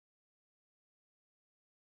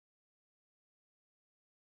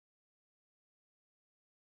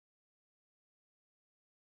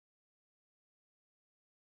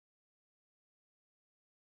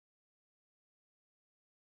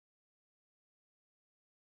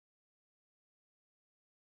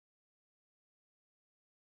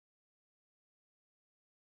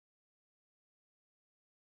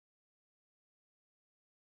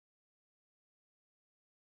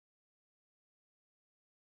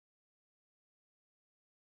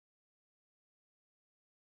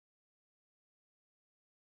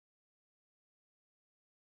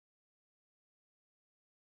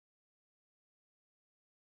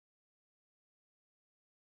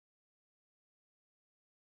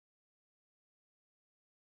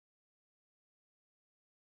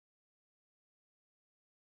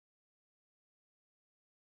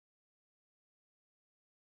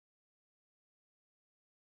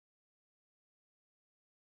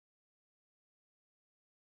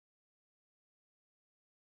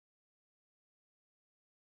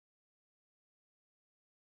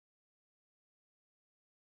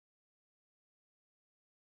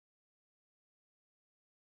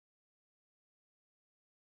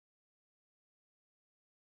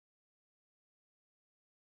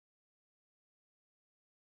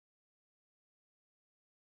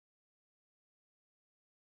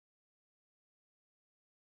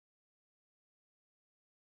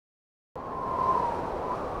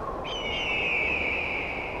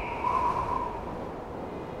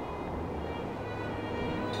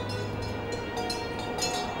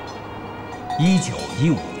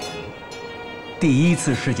1915年，第一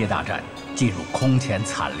次世界大战进入空前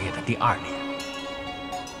惨烈的第2年。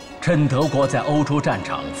趁德国在欧洲战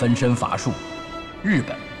场分身乏术，日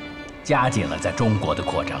本加紧了在中国的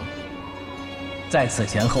扩张。在此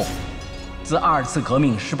前后，自2次革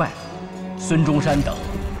命失败，孙中山等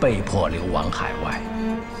被迫流亡海外。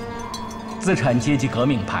资产阶级革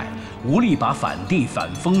命派无力把反帝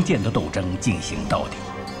反封建的斗争进行到底。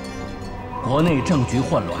国内政局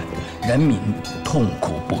混乱，人民痛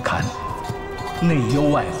苦不堪，内忧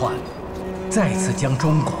外患再次将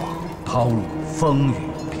中国抛入风雨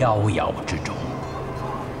飘摇之中。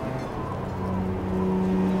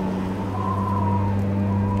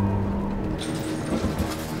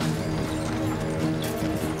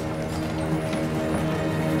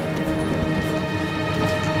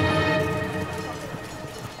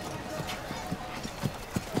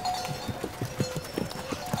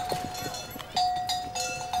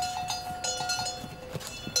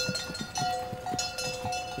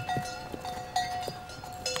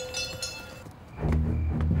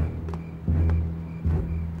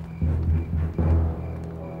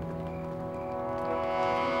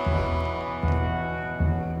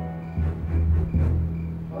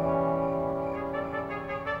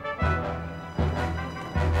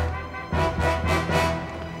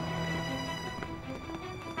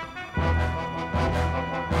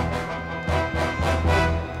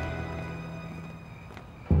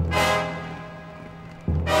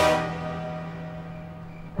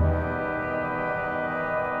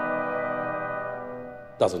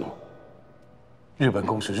大总统，日本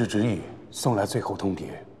公使日之义送来最后通牒，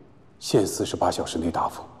限48小时内答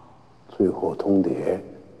复。最后通牒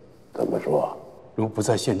怎么说？如不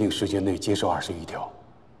在限定时间内接受21条，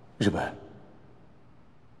日本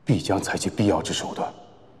必将采取必要之手段。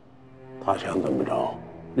他想怎么着？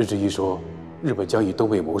日之义说，日本将以东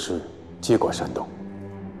北模式接管山东。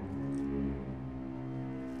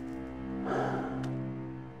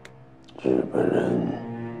日本人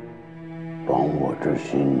亡我之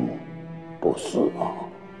心不死啊！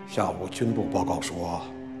下午军部报告说，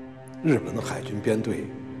日本的海军编队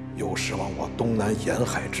有驶往我东南沿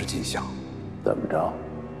海之迹象。怎么着？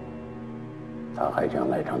他还想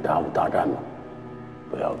来场甲午大战吗？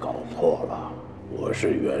不要搞错了，我是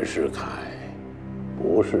袁世凯，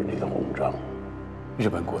不是李鸿章。日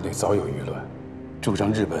本国内早有舆论，主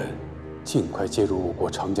张日本尽快介入我国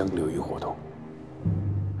长江流域活动。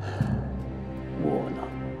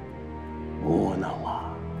窝囊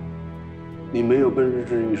啊！你没有跟日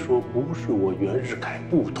之义说，不是我袁世凯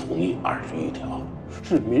不同意21条，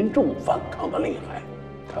是民众反抗的厉害。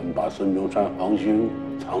他们把孙中山皇兄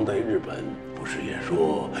藏在日本，不是也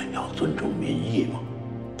说要尊重民意吗？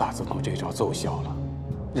大总统这招奏效了，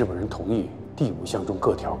日本人同意第5项中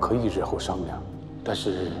各条可以日后商量，但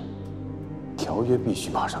是条约必须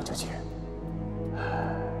马上就签。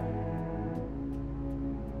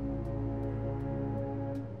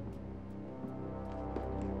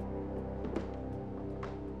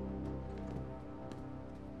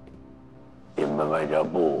你们外交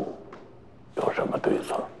部有什么对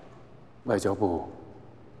策？外交部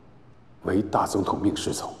唯大总统命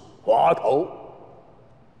是从。滑头，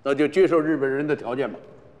那就接受日本人的条件吧。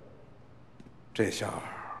这下，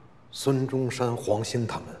孙中山、黄兴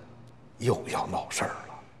他们又要闹事儿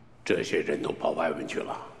了。这些人都跑外面去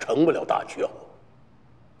了，成不了大气候。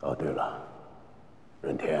哦，对了，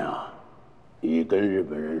任天啊，你跟日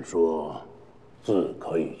本人说，字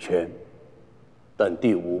可以签，但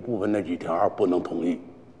第5部分那几条不能同意，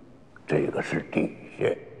这个是底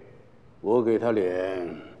线。我给他脸，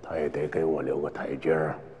他也得给我留个台阶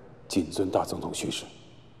儿。谨遵大总统训示。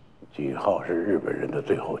几号是日本人的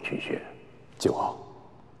最后期限？9号。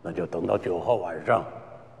那就等到9号晚上，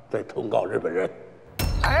再通告日本人。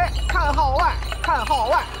哎，看号外，看号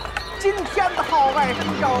外！今天的号外是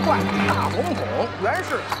叫唤大总统袁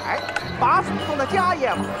世凯把祖宗的家业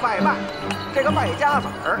往外卖，这个卖家子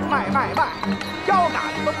儿卖，腰杆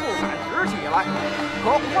子不敢直起来，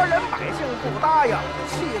可活人百姓不答应，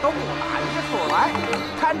气都不打一处来。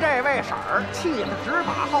看这位婶儿气得直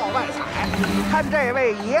把号外踩，看这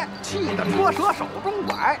位爷气得戳折手中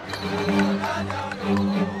拐。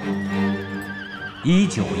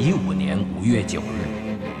1915年5月9日，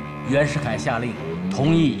袁世凯下令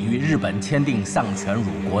同意与日本签订丧权辱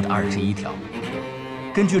国的21条。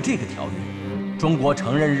根据这个条约，中国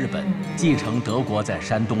承认日本继承德国在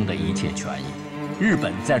山东的一切权益，日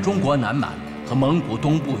本在中国南满和蒙古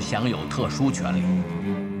东部享有特殊权利，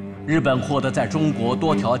日本获得在中国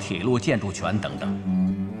多条铁路建筑权等等。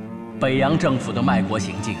北洋政府的卖国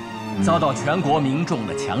行径遭到全国民众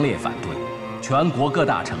的强烈反对，全国各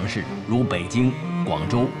大城市如北京、广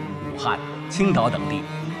州、武汉青岛等地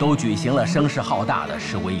都举行了声势浩大的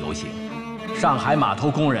示威游行。上海码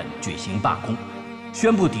头工人举行罢工，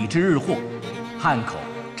宣布抵制日货。汉口、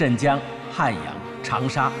镇江、汉阳、长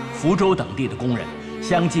沙、福州等地的工人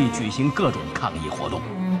相继举行各种抗议活动，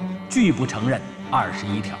拒不承认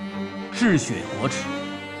21条，嗜血国耻，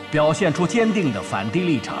表现出坚定的反帝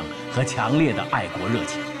立场和强烈的爱国热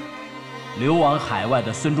情。流亡海外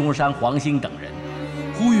的孙中山、黄兴等人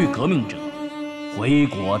呼吁革命者回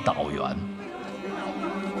国导员。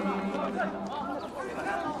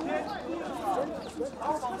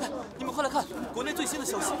你们快来看国内最新的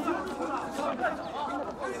消息！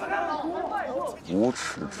无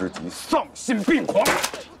耻之极，丧心病狂！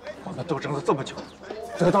我们斗争了这么久，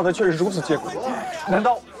得到的却是如此结果，难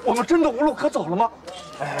道我们真的无路可走了吗？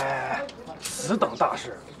哎，此等大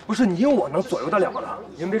事，不是你我能左右得了的。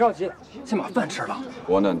你们别着急，先把饭吃了。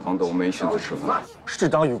国难当头，没心思吃饭。市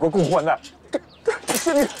长与国共患难，这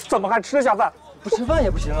心里怎么还吃得下饭？不吃饭也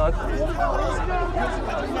不行啊！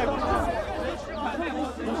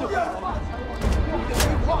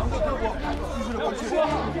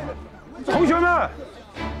同学们，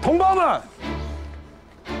同胞们，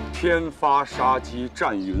天发杀机，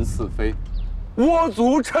战云四飞，倭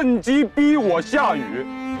族趁机逼我下雨，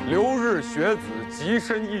留日学子极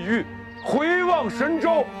身异域，回望神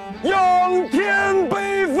州，仰天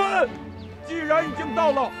悲愤。既然已经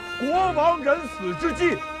到了国亡人死之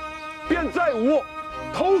际，便再无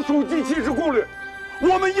投鼠忌器之顾虑，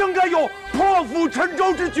我们应该有破釜沉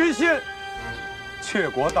舟之决心。窃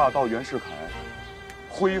国大盗袁世凯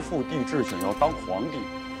恢复帝制，想要当皇帝，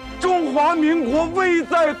中华民国危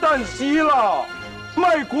在旦夕了。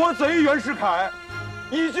卖国贼袁世凯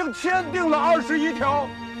已经签订了21条，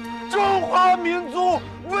中华民族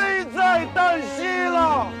危在旦夕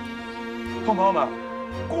了。同胞们，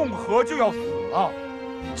共和就要死了，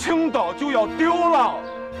青岛就要丢了。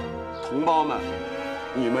同胞们，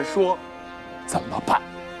你们说怎么办？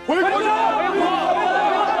回国！回国！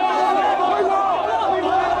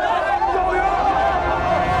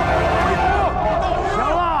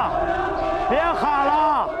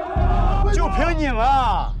凭你们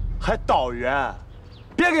还导员，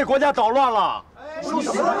别给国家捣乱了！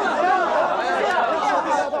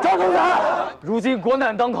赵总裁，如今国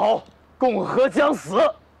难当头，共和将死，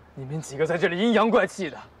你们几个在这里阴阳怪气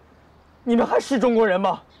的，你们还是中国人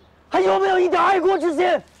吗？还有没有一点爱国之心？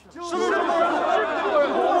是中国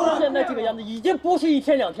人，现在这个样子已经不是1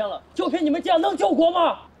天2天了，就凭你们这样能救国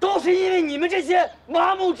吗？都是因为你们这些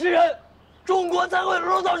麻木之人，中国才会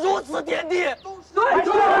落到如此田地。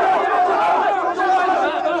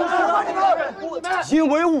因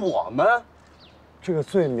为我们这个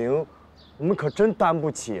罪名，我们可真担不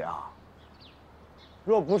起啊！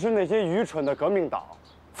若不是那些愚蠢的革命党，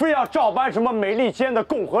非要照搬什么美利坚的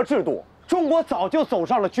共和制度，中国早就走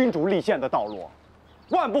上了君主立宪的道路，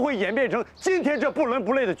万不会演变成今天这不伦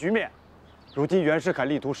不类的局面。如今袁世凯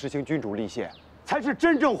力图实行君主立宪，才是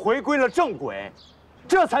真正回归了正轨。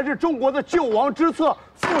这才是中国的救亡之策、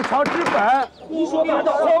富强之本。胡说八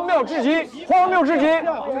道，荒谬至极，荒谬至极！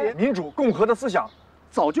民主共和的思想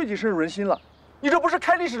早就已经深入人心了，你这不是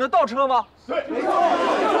开历史的倒车吗？对，没错。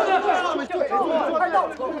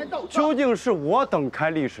究竟是我等开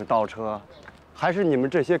历史倒车，还是你们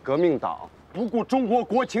这些革命党不顾中国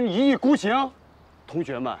国情一意孤行？同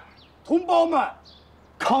学们，同胞们，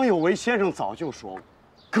康有为先生早就说过，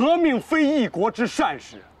革命非一国之善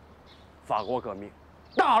事。法国革命。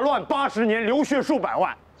大乱80年，流血数百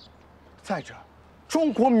万。再者，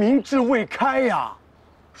中国民智未开呀。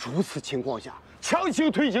如此情况下，强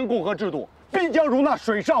行推行共和制度，必将如那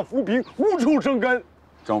水上浮萍，无处生根。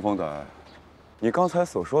张丰歹，你刚才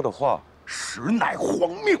所说的话，实乃荒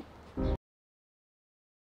谬。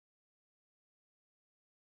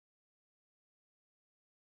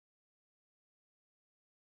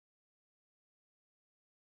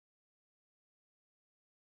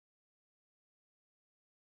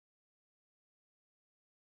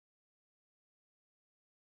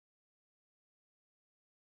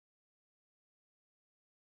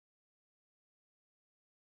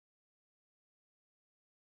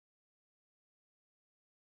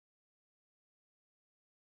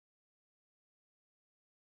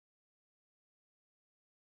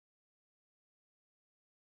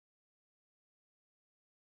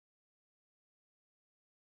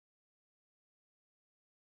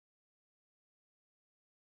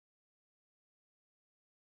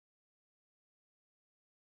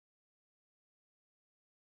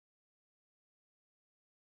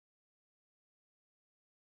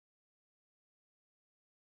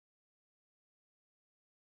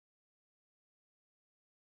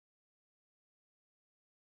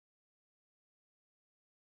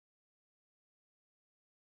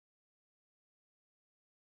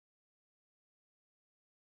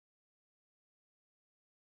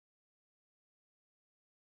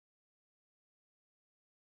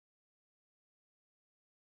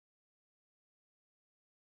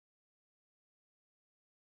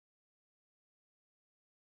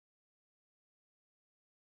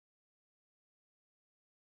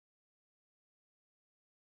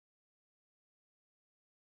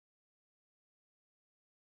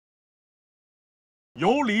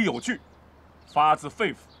有理有据，发自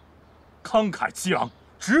肺腑，慷慨激昂，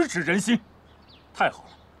直指人心，太好了。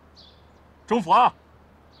中府啊，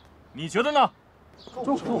你觉得呢？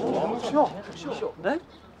中府秀，哎，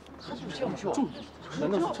秀，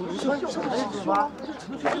难道是陈独秀？是吧？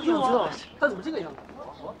有啊，他怎么这个样子？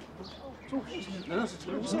难道是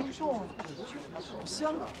陈独秀？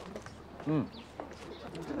像啊。嗯，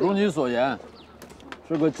如你所言，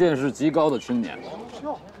是个见识极高的青年。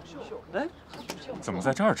哎，怎么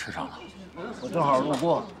在这儿吃上了？我正好路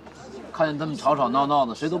过，看见他们吵吵闹闹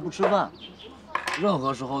的，谁都不吃饭。任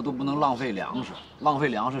何时候都不能浪费粮食，浪费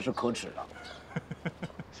粮食是可耻的。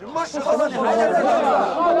什么时候你还在这里？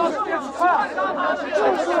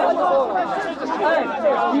哎，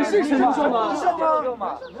你是陈独秀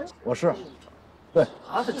吗？我是，对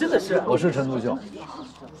啊，他真的是，我是陈独秀。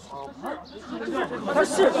他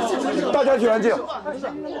是。大家请安静，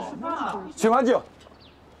请安静。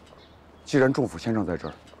既然仲甫先生在这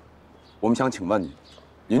儿，我们想请问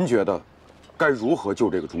您觉得该如何救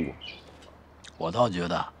这个中国？我倒觉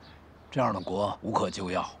得，这样的国无可救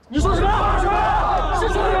药。你说什么？是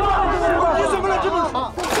说什么？你怎么能这么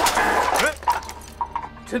说？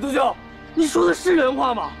陈独秀，你说的是人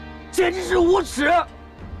话吗？简直是无耻！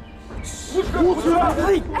无耻！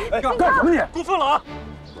哎，干什么你？过分了啊！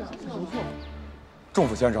仲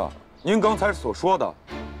甫先生，您刚才所说的，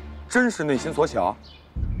真是内心所想？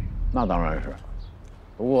那当然是。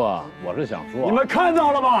不过我是想说，你们看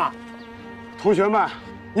到了吧，同学们，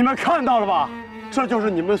你们看到了吧？这就是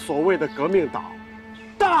你们所谓的革命党，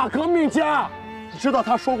大革命家。你知道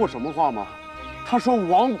他说过什么话吗？他说“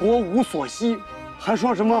亡国无所惜”，还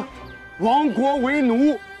说什么“亡国为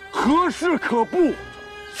奴，何事可怖？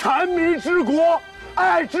残民之国，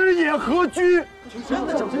爱之也何居？”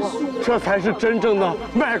这才是真正的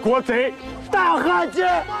卖国贼，大汉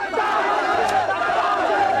奸！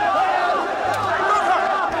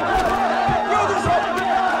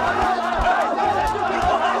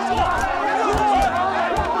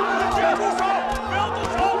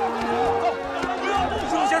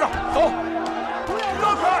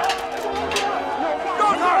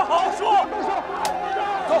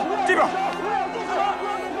这边，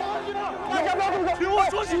大家不要动手！听我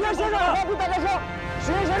说，许愿先生，话对大家说。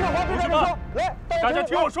许愿先生，话对大家说。来，大家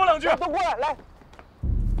听我说两句。都过来，来。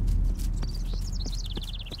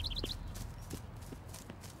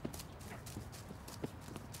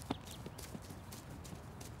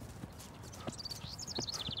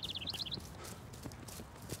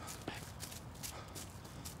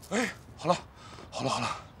哎，好了，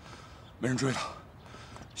没人追了，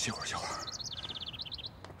歇会儿。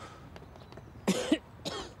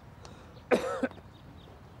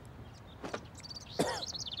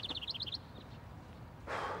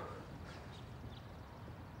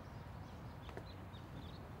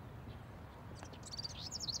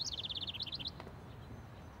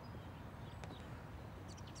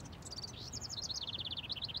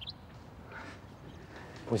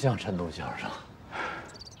不像陈独先生，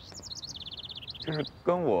就是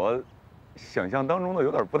跟我想象当中的有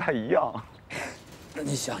点不太一样。那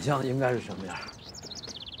你想象应该是什么样？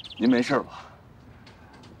您没事吧？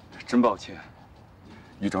真抱歉，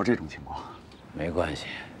遇着这种情况。没关系，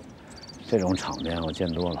这种场面我见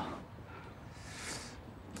多了。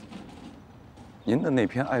您的那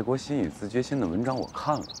篇爱国心以自决心的文章我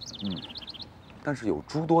看了，但是有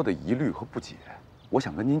诸多的疑虑和不解，我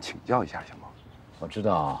想跟您请教一下，行吗？我知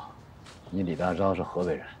道，你李大钊是河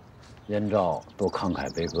北人，燕赵都慷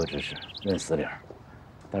慨悲歌之士，认死理儿。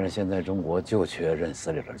但是现在中国就缺认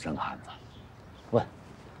死理儿的真汉子。问，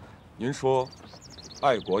您说，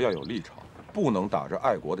爱国要有立场，不能打着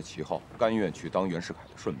爱国的旗号，甘愿去当袁世凯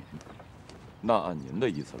的顺民。那按您的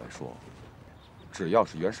意思来说，只要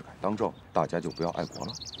是袁世凯当政，大家就不要爱国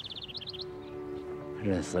了？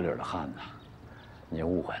认死理儿的汉子，你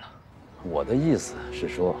误会了。我的意思是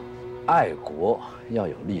说，爱国要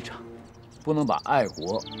有立场，不能把爱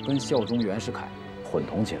国跟效忠袁世凯混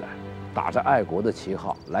同起来，打着爱国的旗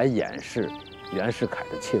号来掩饰袁世凯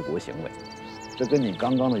的窃国行为，这跟你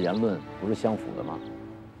刚刚的言论不是相符的吗？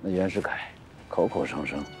那袁世凯口口声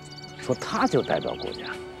声说他就代表国家，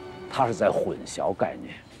他是在混淆概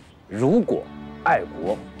念。如果爱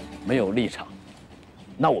国没有立场，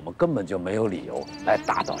那我们根本就没有理由来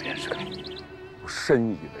打倒袁世凯。我深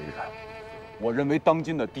以为然。我认为当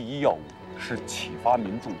今的第一要务是启发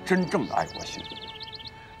民众真正的爱国心。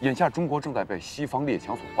眼下中国正在被西方列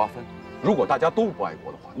强所瓜分，如果大家都不爱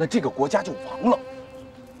国的话，那这个国家就亡了。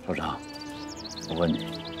首长，我问你，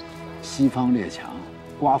西方列强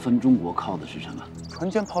瓜分中国靠的是什么？船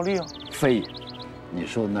坚炮利啊！非也，你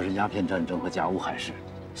说的那是鸦片战争和甲午海事。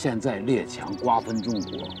现在列强瓜分中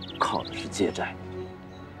国靠的是借债，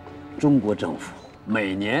中国政府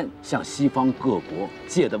每年向西方各国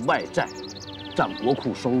借的外债，占国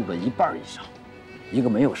库收入的1半以上。一个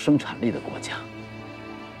没有生产力的国家，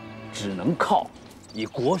只能靠以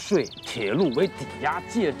国税、铁路为抵押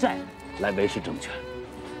借债来维持政权。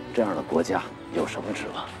这样的国家有什么指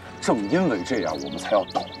望？正因为这样，我们才要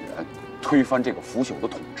倒元，推翻这个腐朽的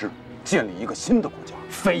统治，建立一个新的国家。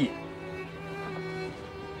非也。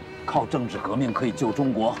靠政治革命可以救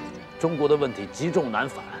中国，中国的问题积重难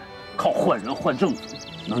返，靠换人换政府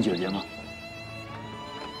能解决吗？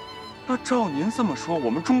那照您这么说，我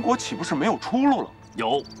们中国岂不是没有出路了？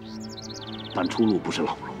有，但出路不是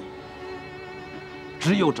老路。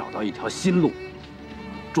只有找到一条新路，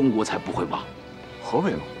中国才不会亡。何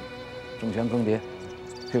为老路？政权更迭，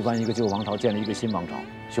推翻一个旧王朝，建立一个新王朝，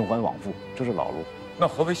循环往复，这是老路。那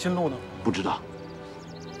何为新路呢？不知道。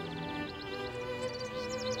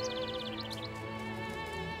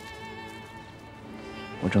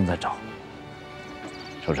我正在找。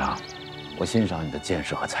首长，我欣赏你的见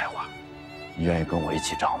识和才华，你愿意跟我一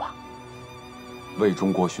起找吗？为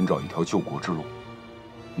中国寻找一条救国之路，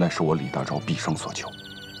乃是我李大钊毕生所求。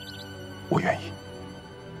我愿意。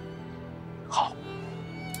好。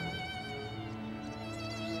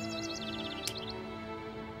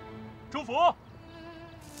中福，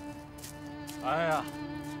哎呀，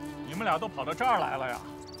你们俩都跑到这儿来了呀，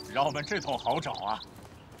让我们这头好找啊！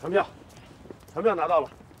传票，传票拿到了，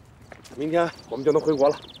明天我们就能回国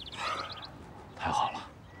了。太好了，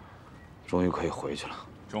终于可以回去了。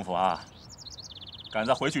中福啊，赶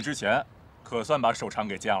在回去之前，可算把首长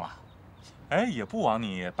给见了。哎，也不枉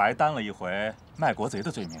你白担了一回卖国贼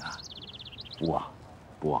的罪名啊！不枉，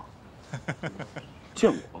不枉。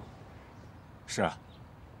见我？是啊。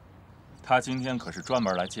他今天可是专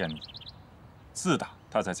门来见你。自打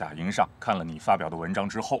他在假营上看了你发表的文章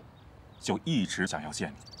之后，就一直想要见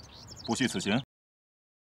你。不虚此行。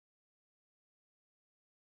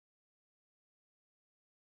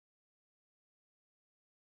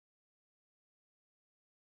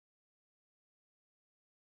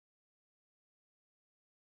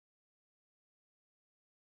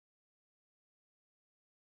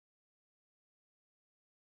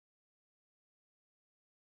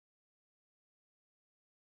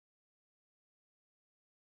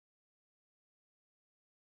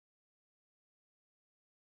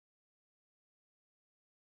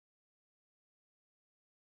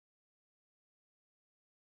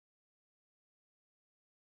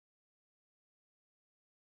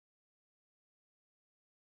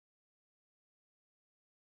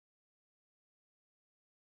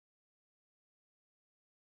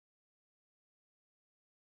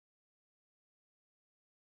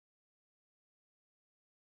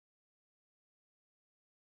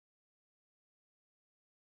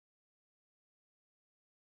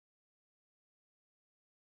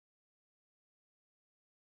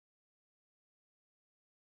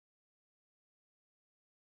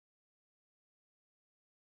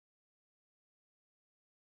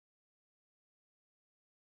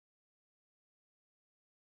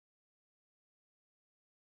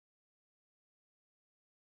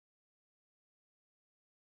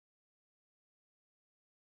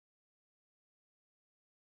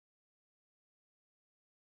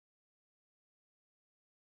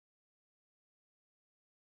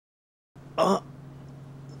啊，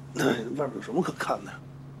那外边有什么可看的？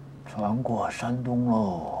船过山东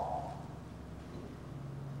喽，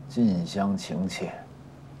近乡情切。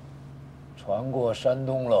船过山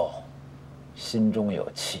东喽，心中有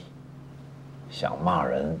气，想骂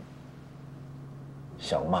人，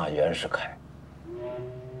想骂袁世凯。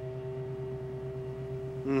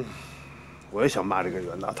我也想骂这个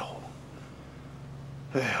袁大头。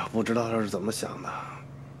哎呀，不知道他是怎么想的，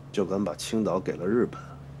就敢把青岛给了日本。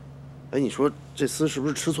哎，你说这厮是不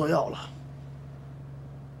是吃错药了？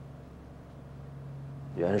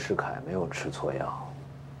袁世凯没有吃错药，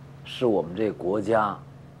是我们这国家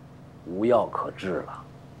无药可治了。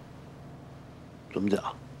怎么讲？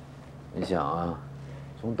你想啊，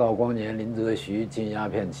从道光年林则徐禁鸦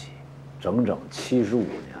片起，整整75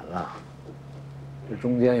年了。这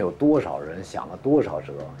中间有多少人想了多少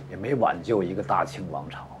辙，也没挽救一个大清王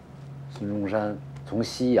朝。孙中山从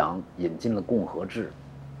西洋引进了共和制。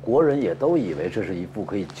国人也都以为这是一副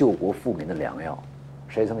可以救国富民的良药，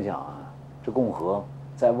谁曾想啊，这共和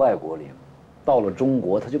在外国灵，到了中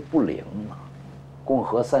国它就不灵了。共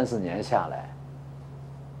和3、4年下来，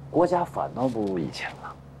国家反倒不如以前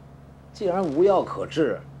了。既然无药可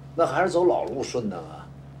治，那还是走老路顺当啊。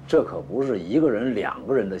这可不是1个人、2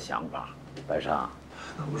个人的想法，白沙。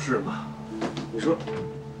可不是嘛？你说，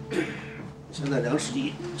现在梁实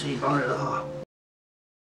一这一帮人啊。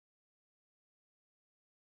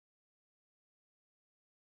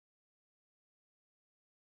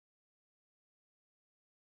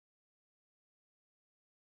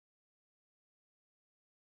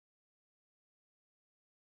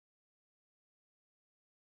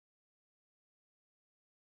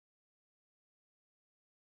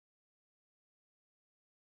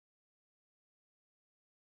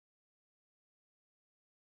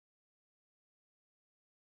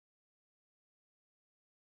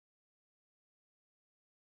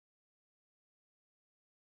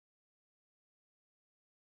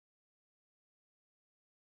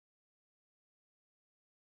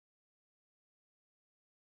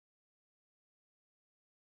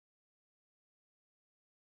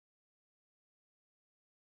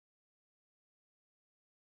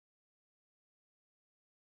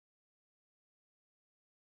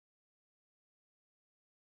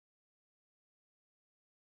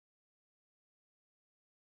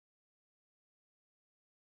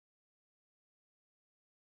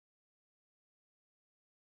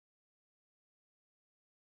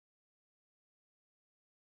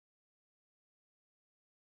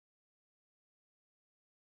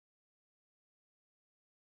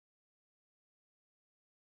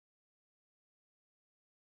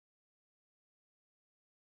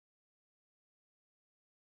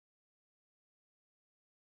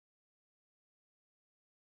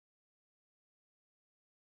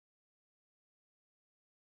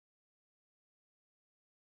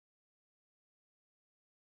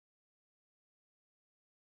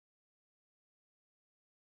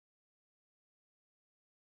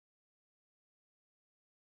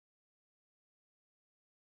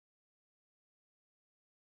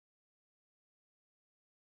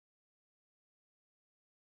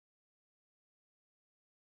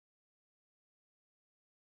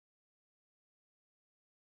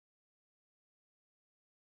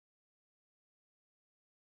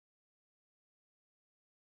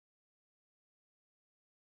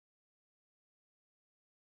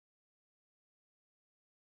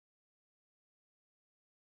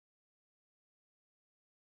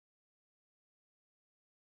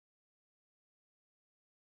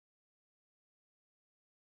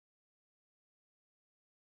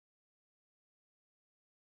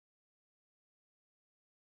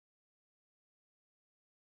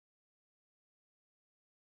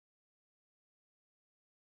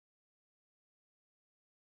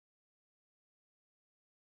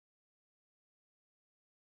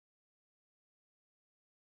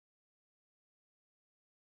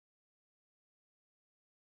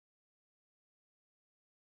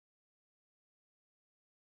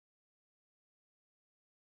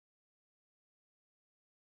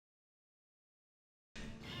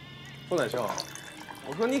傅乃兄，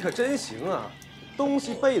我说你可真行啊，东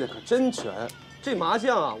西背的可真全。这麻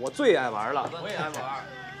将啊，我最爱玩了。我也爱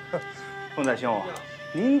玩。凤仔兄，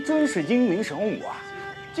您真是英明神武啊！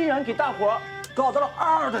竟然给大伙搞到了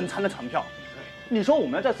2等舱的船票。你说我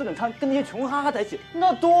们要在4等舱跟那些穷哈哈在一起，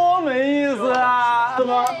那多没意思啊！是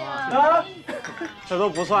吗？啊，这都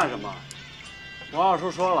不算什么。我二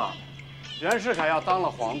叔说了，袁世凯要当了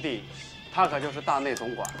皇帝，他可就是大内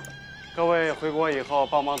总管。各位回国以后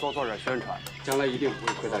帮忙多做点宣传，将来一定不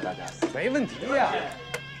会亏待大家。没问题呀。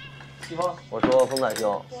我说风仔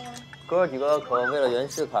兄，哥几个可为了袁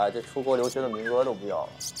世凯这出国留学的名额都不要了，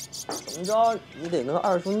怎么着你得跟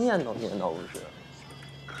二叔念叨念叨不是？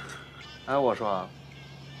哎，我说，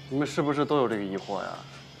你们是不是都有这个疑惑呀？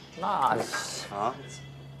那啊，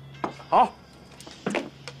好，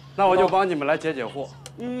那我就帮你们来解解惑。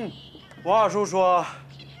我二叔说，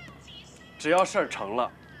只要事儿成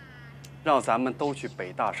了，让咱们都去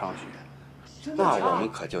北大上学，那我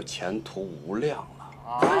们可就前途无量了。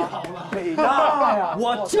太好了，北大呀！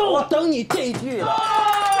我就等你这句了。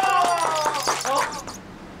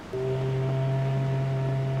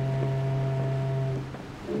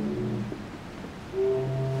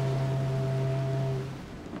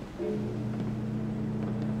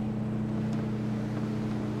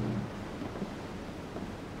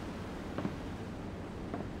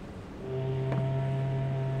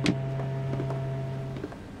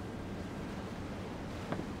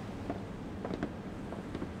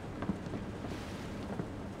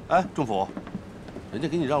哎，仲甫，人家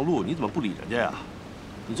给你让路，你怎么不理人家呀？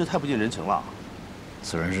你这太不近人情了。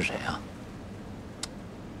此人是谁啊？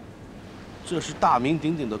这是大名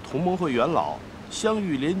鼎鼎的同盟会元老，湘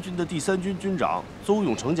豫联军的第3军军长邹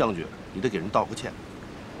永成将军，你得给人道个歉。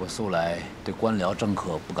我素来对官僚政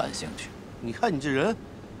客不感兴趣。你看你这人，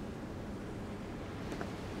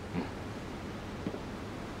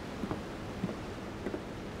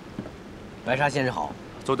白沙先生好，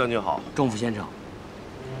邹将军好，仲甫先生。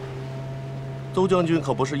邹将军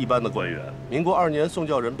可不是一般的官员。民国2年，宋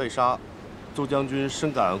教仁被杀，邹将军深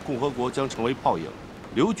感共和国将成为泡影，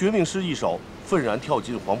留绝命诗一首，愤然跳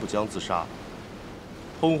进黄浦江自杀。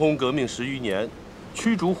轰轰革命10余年，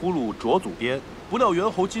驱逐俘虏着祖编，不料猿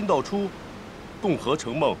猴金道出，共和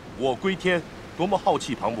成梦我归天，多么浩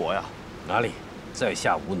气磅礴呀！哪里，在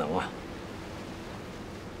下无能啊。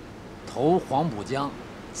投黄浦江，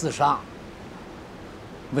自杀，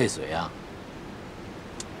未遂啊？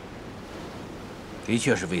的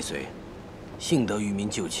确是未遂，幸得渔民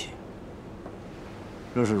救起。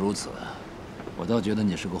若是如此，我倒觉得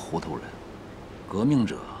你是个糊涂人。革命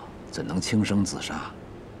者怎能轻生自杀？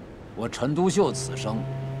我陈独秀此生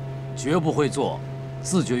绝不会做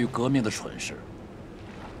自绝于革命的蠢事。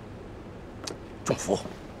仲甫，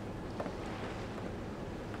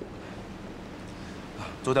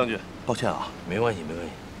邹将军，抱歉啊。没关系，没关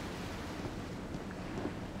系。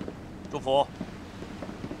仲甫，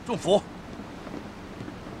仲甫，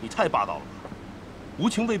你太霸道了吧！无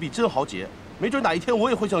情未必真好解，没准哪一天我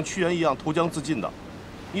也会像屈原一样投江自尽的。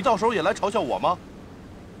你到时候也来嘲笑我吗？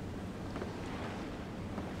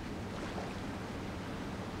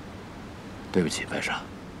对不起，白沙，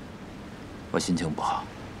我心情不好，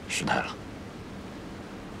失态了，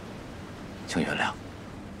请原谅。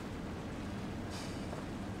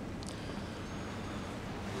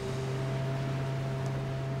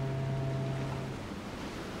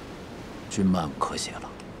君曼可写了，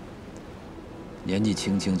年纪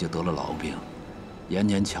轻轻就得了痨病，延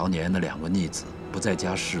年乔年的2个逆子不在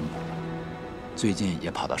家弑母，最近也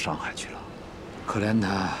跑到上海去了。可怜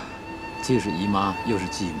他，既是姨妈又是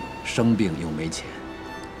继母，生病又没钱，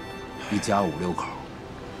一家5、6口，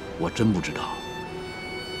我真不知道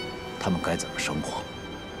他们该怎么生活。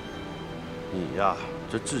你呀，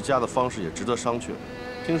这治家的方式也值得商榷。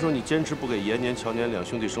听说你坚持不给延年、乔年2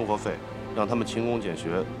兄弟生活费，让他们勤工俭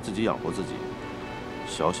学，自己养活自己。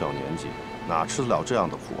小小年纪，哪吃得了这样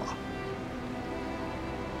的苦啊？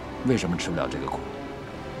为什么吃不了这个苦？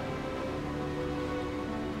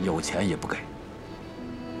有钱也不给，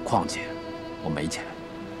况且我没钱。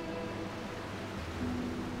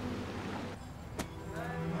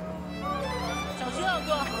小心啊，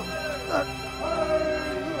哥！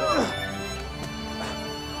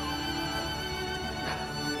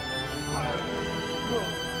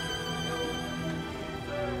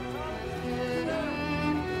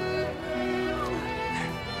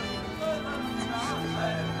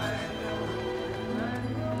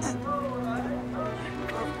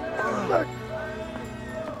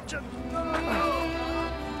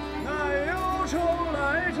奶油抽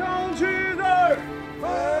来唱曲子儿，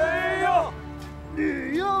哎呦，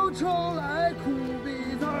女忧愁来哭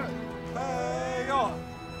鼻子儿，哎呦。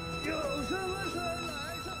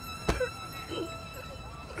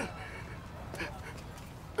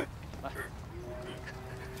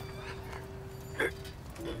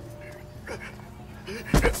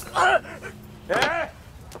哎，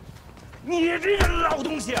你这个老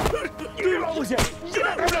东西，你这老东西，你这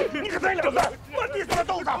才是，你可才两三，我你他妈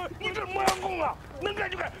豆子，你这磨洋工啊，能干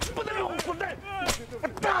就干，不能干混蛋！我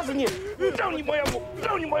打死你！让你磨洋工，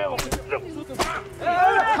让你磨洋工！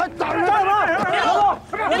还打人干嘛？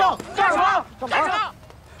别动！干什么？干什么？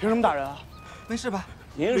凭什么打人啊？没事吧？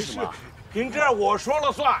凭什么？凭这我说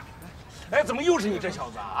了算。哎，怎么又是你这小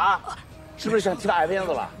子啊？是不是想踢他矮辫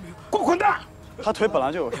子了？给我滚蛋！他腿本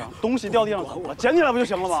来就有伤，东西掉地上走了，捡起来不就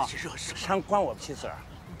行了吗？伤关我屁事儿！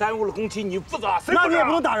耽误了工期你负责。那你也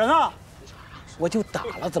不能打人啊！我就打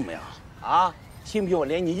了怎么样？啊，信不信我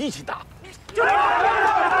连你一起打？别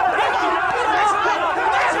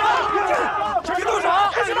动手！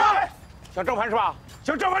干什么？想招盘是吧？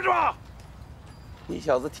想招盘是吧？你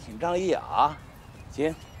小子挺仗义啊！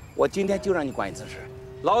行，我今天就让你管一次事，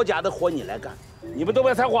老贾的活你来干，你们都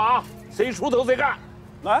别撒谎啊！谁出头谁干。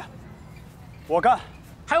来，我干。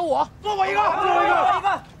还有我，做我一个，做我一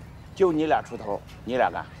个。就你俩出头，你俩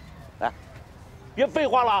干。来，别废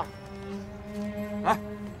话了。来。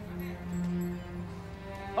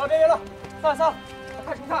好，别了，散了，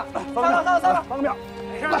看什么看？散了，放个秒。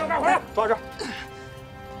没事，干活。抓着。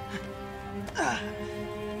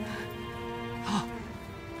好。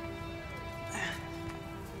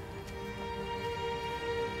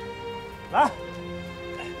来。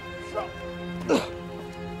上。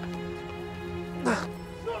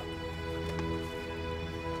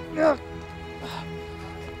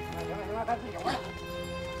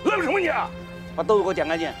愣什么你？把豆子给我捡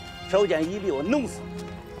干净，手捡一粒我弄死你！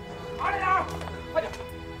快点，快点！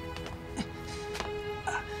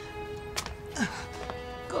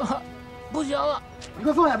哥，不行了，你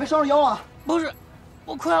快放下，别伤着腰啊！不是，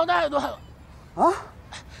我裤腰带断了。啊？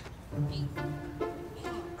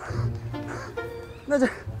那这，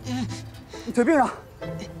你腿并上，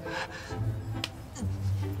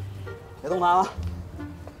别动他啊！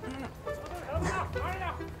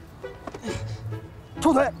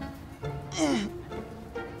抽腿，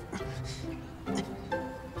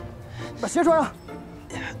把鞋穿上，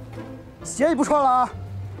鞋也不穿了啊！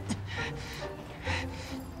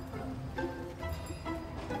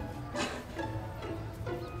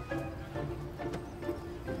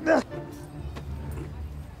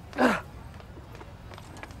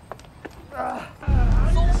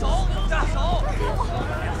松手，下手！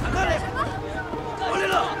快点！过来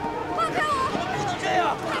了！放开我！不能这样！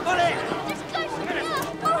过来！这是干什么呀？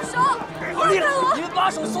放手！放开我！你们把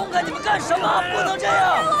手松开！你们干什么？不能这样！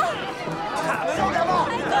松开我！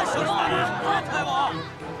你干什么？放开我！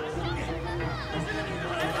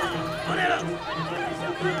过来了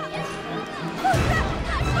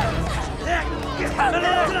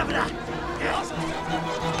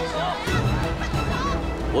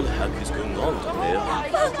！واضح كيسكن غلط ولا ايه؟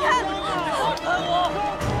 放开我！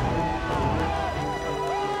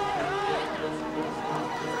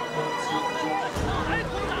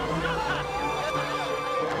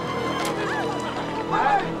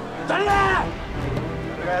 站来！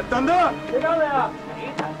等等！别干了呀！别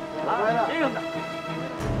干了！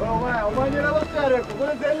お前に選ばせてやる。ここ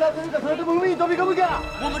で全裸するか、それとも海に飛び込むか。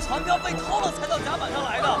我们船票被偷了才到甲板上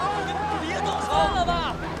来的，你们别动手了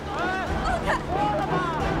吧！放开！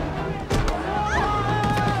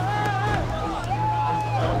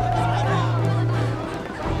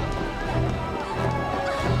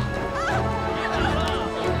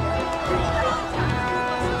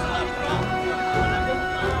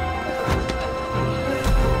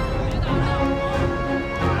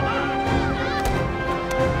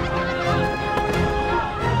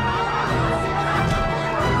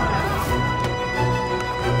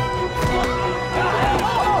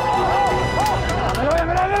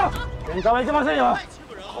 捕まえてませんよ。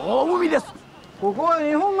大海です。ここは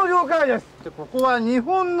日本の領海です。ここは日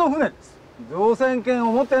本の船です。乗船券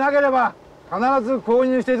を持ってなければ必ず購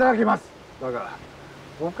入していただきます。だから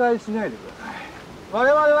誤解しないでください。我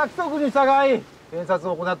々は規則に従い検察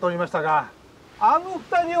を行っておりましたが、あの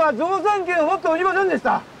二人は乗船券を持っておりませんでし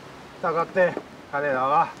た。したがって彼ら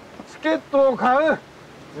はチケットを買う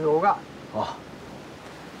必要が。啊，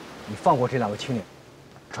你放过这两个青年，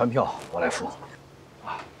船票我来付。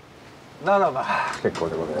 那了吧，结構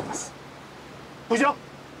でございます。不行，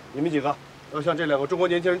你们几个要向这两个中国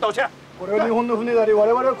年轻人道歉。これは日本の船であり、我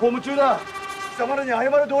々は公務中だ。貴様らに謝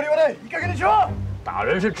る道理はない。いい加減にしろ！打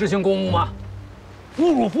人是执行公务吗？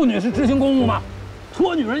侮辱妇女是执行公务吗？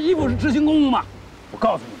脱女人衣服是执行公务吗？我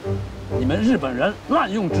告诉你们，你们日本人滥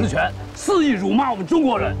用职权，肆意辱骂我们中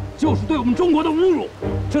国人，就是对我们中国的侮辱。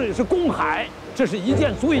这里是公海，这是一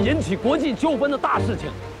件足以引起国际纠纷的大事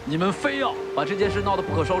情。你们非要把这件事闹得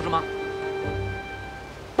不可收拾吗？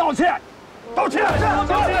道歉，道歉！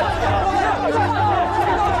道歉！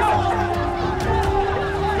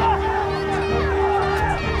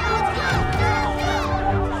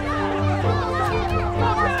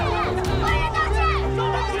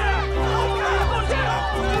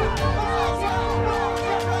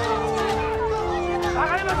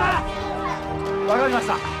わかりまし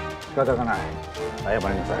た。仕方がない。謝りな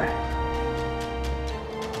さい。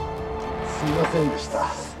すみませんでした。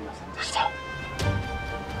すみませんでした。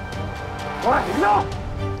おい，行くぞ！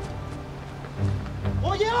我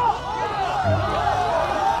赢了！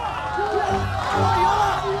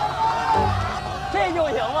这就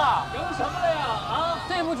赢了？赢什么了呀？啊，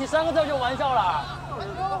对不起3个字就完笑了？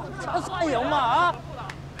这算赢吗？啊，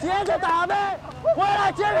接着打呗！回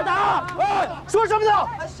来接着打！哎，说什么呢？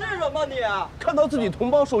是什么你？看到自己同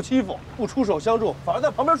胞受欺负，不出手相助，反而在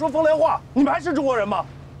旁边说风凉话，你们还是中国人吗？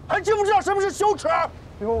还知不知道什么是羞耻？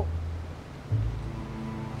哟，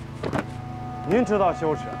您知道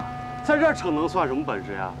羞耻啊？在这逞能算什么本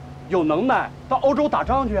事呀？有能耐到欧洲打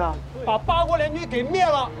仗去啊，把八国联军给灭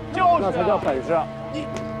了，就是那才叫本事。你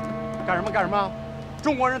干什么干什么？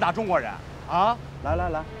中国人打中国人啊！来来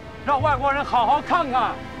来，让外国人好好看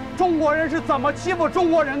看。中国人是怎么欺负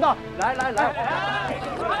中国人的？来来来！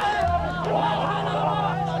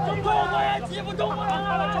中国人欺负中国人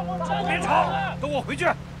了！别吵，都给我回去！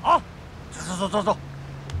啊，走，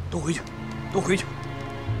都回去，都回去！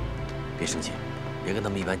别生气，别跟他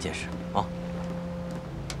们一般见识啊！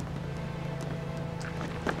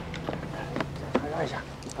让一下。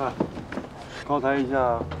哎，刚才一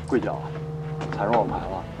下跪脚，踩着我牌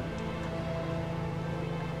了。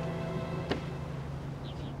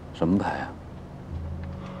什么牌呀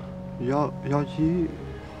？117，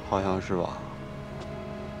好像是吧？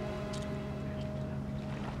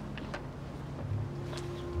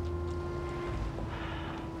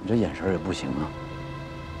你这眼神也不行啊，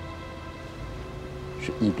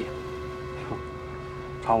是1点。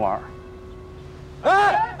常玩。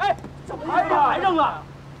哎，怎么还扔啊？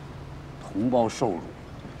同胞受辱，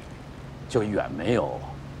就远没有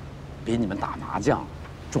比你们打麻将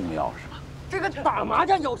重要，是吧？这跟打麻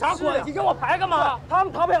将有啥关系？给我牌干嘛？他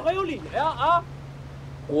们逃票很有理的呀！啊！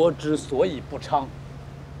国之所以不昌，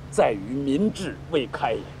在于民智未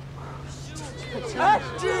开也。哎，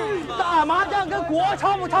打麻将跟国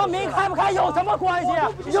昌不昌、民开不开有什么关系？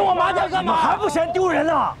你扔我麻将干嘛？你们还不嫌丢人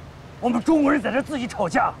啊？我们中国人在这自己吵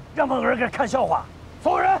架，让孟儿给看笑话。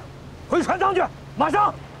所有人回船舱去，马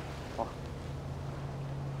上！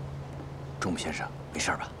钟母先生，没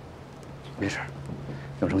事吧？没事。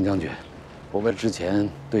永成将军，我为了之前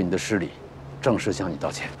对你的失礼，正式向你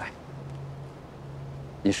道歉。来，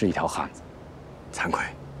你是一条汉子，惭愧。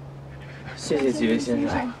谢谢几位先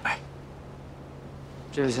生。哎，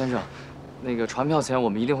这位先生，那个船票钱我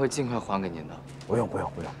们一定会尽快还给您的。不用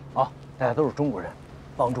啊！大家都是中国人，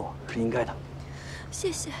帮助是应该的。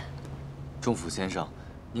谢谢。钟府先生，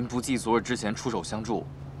您不计昨日之前出手相助，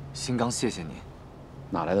新刚谢谢您。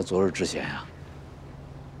哪来的昨日之前呀？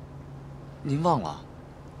您忘了，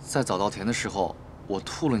在早稻田的时候，我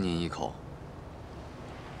吐了您一口。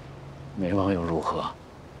没忘又如何？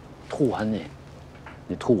吐完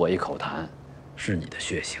你吐我一口痰，是你的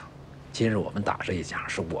血性。今日我们打这一架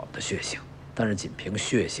是我们的血性，但是仅凭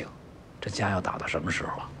血性，这架要打到什么时候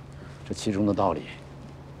啊？这其中的道理，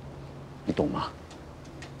你懂吗？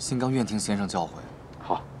新刚愿听先生教诲。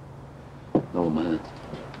好，那我们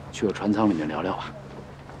去个船舱里面聊聊吧。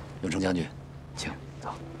永成将军，请走。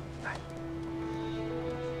来，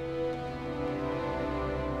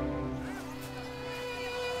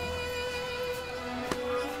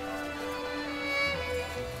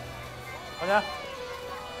老田。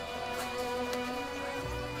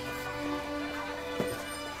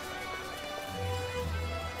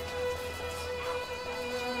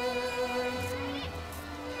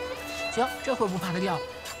行，这回不怕他掉。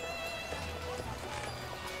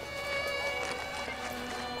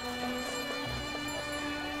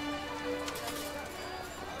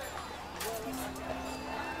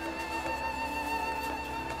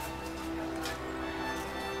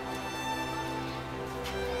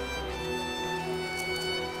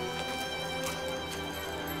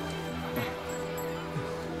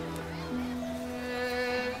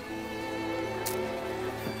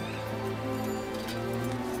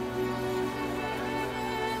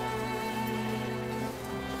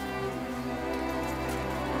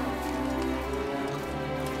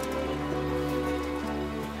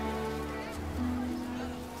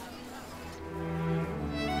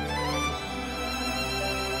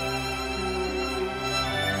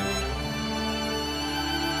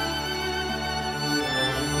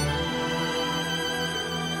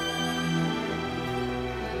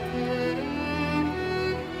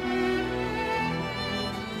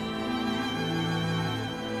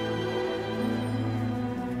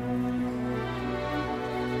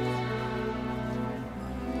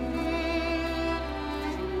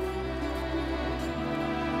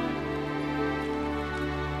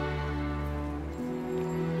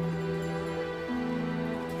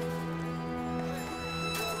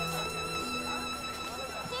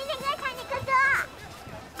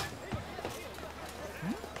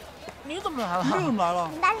怎么来了？你怎么来了？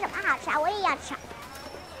你们班什么好吃啊？我也要吃。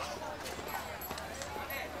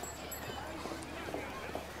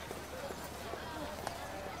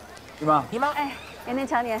姨妈，姨妈，哎，年年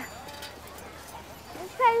强年，菜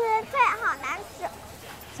好难吃。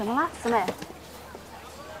怎么了，思美？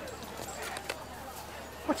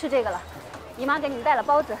不吃这个了，姨妈给你们带了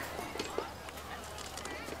包子，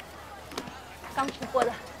刚出锅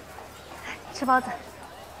的，吃包子。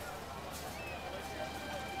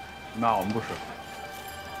姨妈，我们不吃。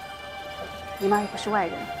姨妈也不是外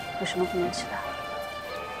人，有什么不能吃的？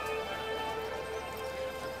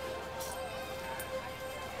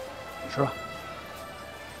你吃吧。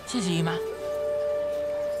谢谢姨妈。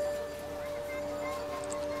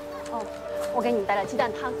哦，我给你们带了鸡蛋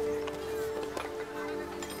汤。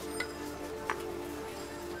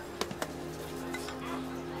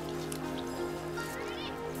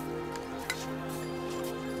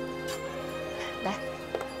来，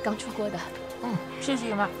刚出锅的。谢谢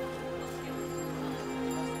姨妈。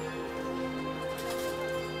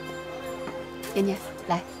年年，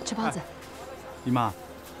来吃包子。姨妈，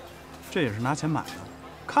这也是拿钱买的，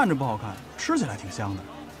看着不好看，吃起来挺香的。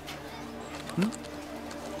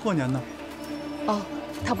贺年呢？哦，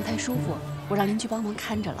他不太舒服，我让邻居帮忙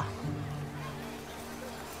看着了。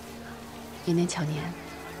年年巧年，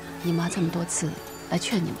姨妈这么多次来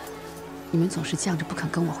劝你们，你们总是犟着不肯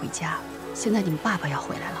跟我回家。现在你们爸爸要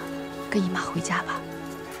回来了，跟姨妈回家吧。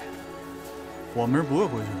我们是不会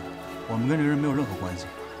回去的，我们跟这个人没有任何关系。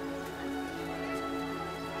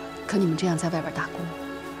可你们这样在外边打工，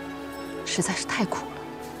实在是太苦了，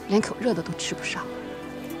连口热的都吃不上。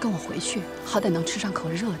跟我回去，好歹能吃上口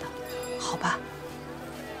热的，好吧？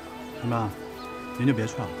姨妈，您就别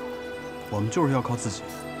劝了，我们就是要靠自己，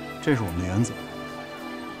这是我们的原则。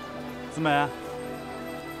思美，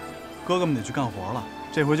哥哥们得去干活了，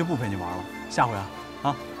这回就不陪你玩了，下回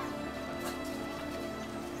啊，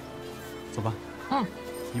走吧。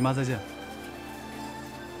姨妈再见。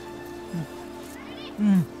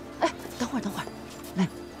哎，等会儿，来，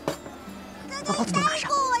把包子都拿上，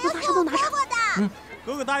都拿上。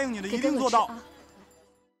哥哥答应你的，一定做到。